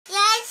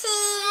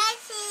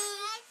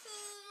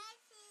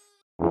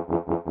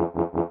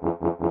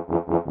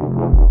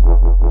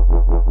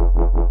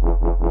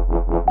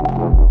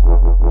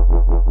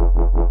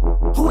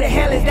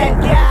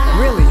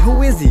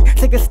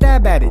Take a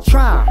stab at it,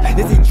 try.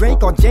 Is he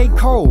Drake or J.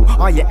 Cole?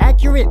 Are you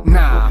accurate?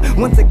 Nah.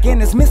 Once again,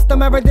 it's Mr.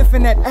 Meredith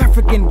and that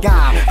African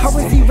guy. How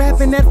is he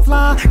rapping that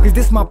fly? Cause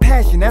this my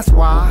passion, that's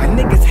why. And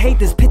niggas hate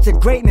this picture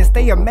greatness,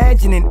 they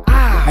imagining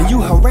and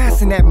you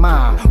harassing that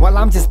mom while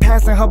I'm just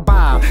passing her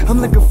by. I'm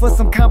looking for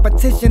some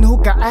competition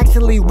who can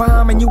actually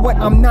rhyme. And you what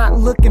I'm not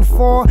looking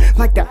for?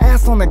 Like the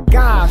ass on a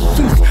guy.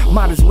 Sheesh,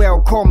 might as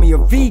well call me a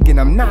vegan,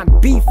 I'm not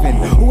beefing.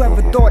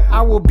 Whoever thought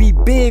I would be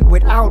big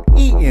without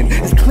eating?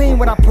 It's clean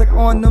what I put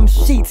on them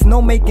sheets,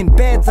 no making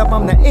beds up,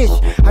 I'm the ish.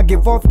 I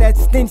give off that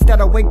stench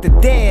that'll wake the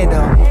dead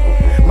up.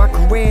 My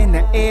career in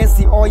the air,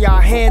 see all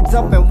y'all heads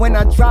up. And when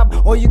I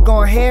drop, all you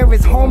gon' hear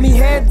is homie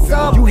heads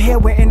up. You here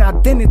with an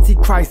identity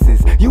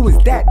crisis, you was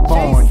that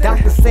born.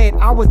 Doctor said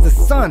I was the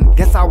son,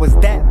 guess I was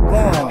that born.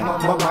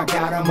 Mo I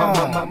got him,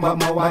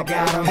 Mo I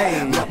got him,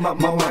 hey.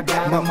 Mo I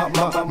got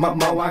him,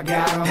 Mo I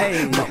got him,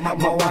 hey.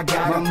 Mo I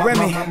got him,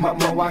 Remy,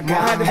 Mo I got him.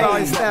 I had to borrow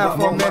his style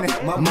for a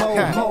minute. Mo,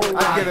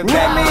 I give it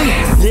back.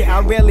 Remy, yeah,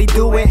 I really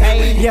do it.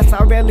 Yes,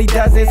 I really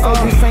does it. So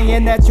you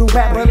saying that you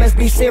rap, but let's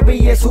be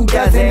serious, who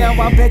doesn't? Now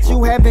I bet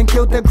you haven't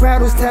killed the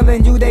crowd who's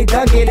telling you they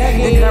dug it.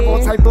 They have all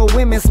type of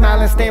women smile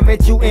and stare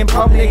at you in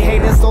public.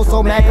 Haters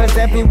so mad cause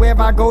everywhere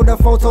I go the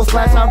photo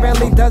slash. I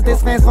really does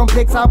this, fans from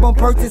pics, album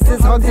purchases,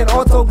 hugs and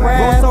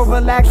autographs. Roll so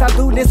relaxed, I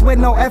do this with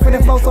no effort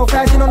and flow so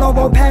fast. You don't know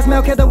roll past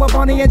Mel Killer with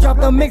Bonnie and dropped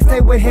a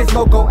mixtape with his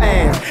logo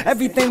ass.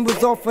 Everything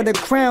was off for the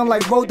crown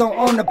like Ro don't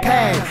own the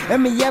pad.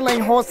 MEL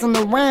ain't horsing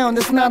around,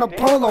 it's not a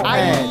polo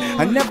ad.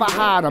 I never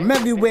hide, I'm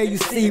everywhere you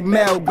see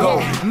Mel go.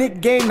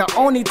 Nick Game the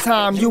only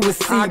time you will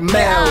see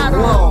Mel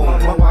glow.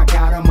 Mo I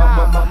got him,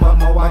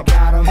 Mo I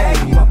got him,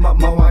 hey.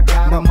 Mo I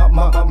got him,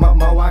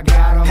 Mo I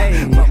got him,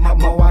 hey.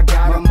 Mo I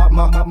got him,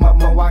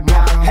 Mo I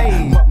got him,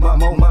 hey. Mo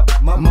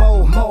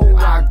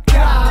I got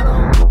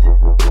him.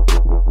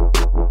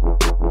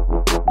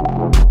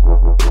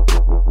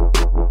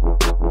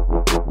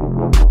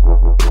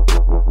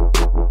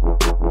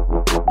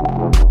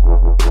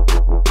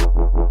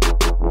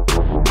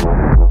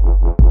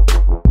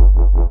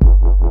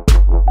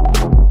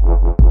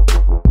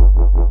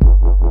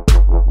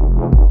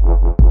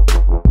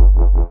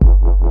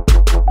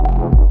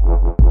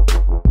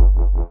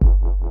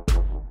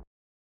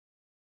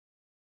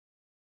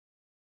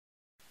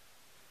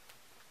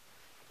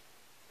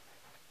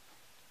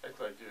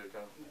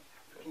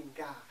 African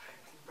guy.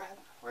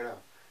 Wait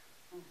up.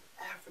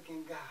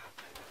 African guy.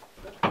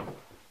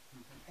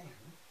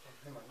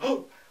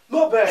 Oh,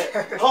 my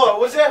bad. Hold on,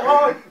 was that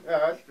hard? Yeah,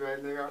 that's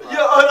straight, nigga.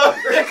 Yo,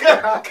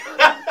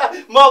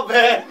 my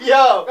bad.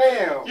 Yo.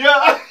 Damn. Yo.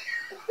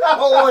 I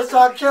always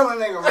try to kill a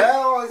nigga, man. I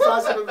always try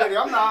to see the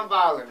video. I'm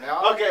non-violent, man.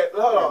 Okay,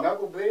 hold on.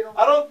 Knuckle bleed him?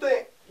 I don't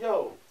think,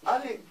 yo,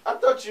 I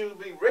thought you'd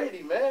be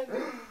ready, man.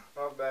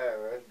 My bad,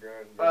 man. That's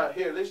good. Alright,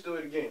 here, let's do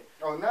it again.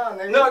 Oh, no,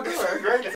 nigga. No, great.